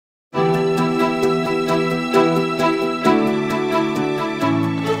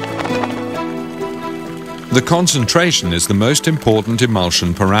The concentration is the most important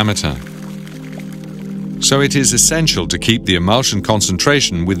emulsion parameter. So it is essential to keep the emulsion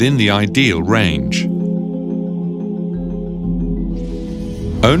concentration within the ideal range.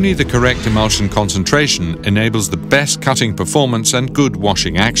 Only the correct emulsion concentration enables the best cutting performance and good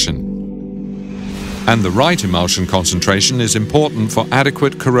washing action. And the right emulsion concentration is important for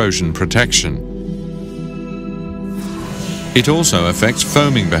adequate corrosion protection. It also affects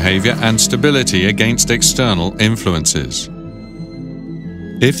foaming behavior and stability against external influences.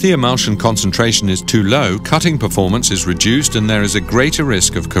 If the emulsion concentration is too low, cutting performance is reduced and there is a greater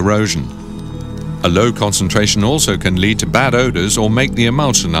risk of corrosion. A low concentration also can lead to bad odors or make the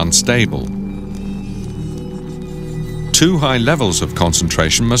emulsion unstable. Too high levels of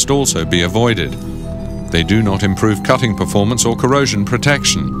concentration must also be avoided. They do not improve cutting performance or corrosion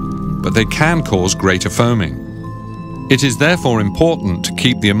protection, but they can cause greater foaming. It is therefore important to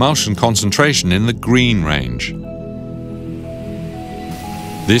keep the emulsion concentration in the green range.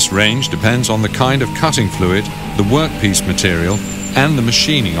 This range depends on the kind of cutting fluid, the workpiece material, and the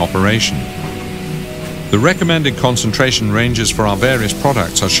machining operation. The recommended concentration ranges for our various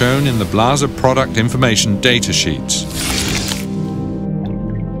products are shown in the Blaser product information data sheets.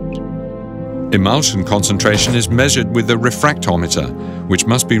 Emulsion concentration is measured with a refractometer, which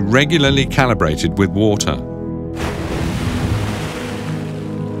must be regularly calibrated with water.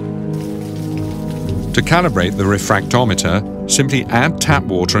 To calibrate the refractometer, simply add tap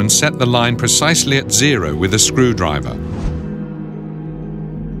water and set the line precisely at 0 with a screwdriver.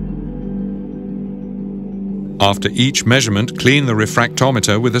 After each measurement, clean the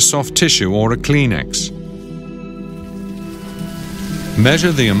refractometer with a soft tissue or a Kleenex.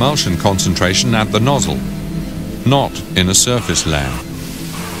 Measure the emulsion concentration at the nozzle, not in a surface layer.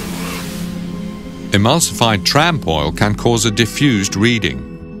 Emulsified tramp oil can cause a diffused reading.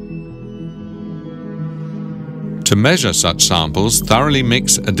 To measure such samples, thoroughly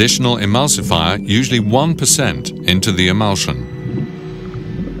mix additional emulsifier, usually 1%, into the emulsion.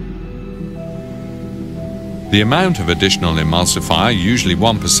 The amount of additional emulsifier, usually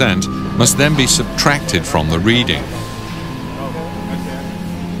 1%, must then be subtracted from the reading.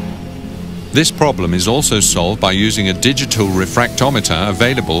 This problem is also solved by using a digital refractometer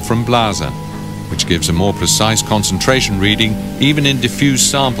available from Blaser, which gives a more precise concentration reading even in diffuse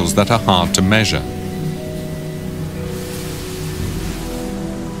samples that are hard to measure.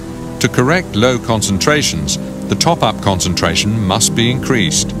 To correct low concentrations, the top-up concentration must be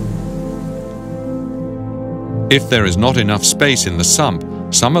increased. If there is not enough space in the sump,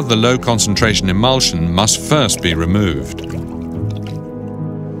 some of the low concentration emulsion must first be removed.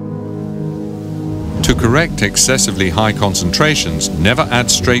 To correct excessively high concentrations, never add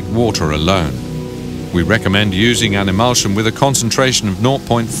straight water alone. We recommend using an emulsion with a concentration of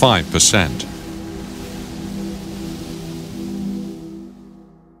 0.5%.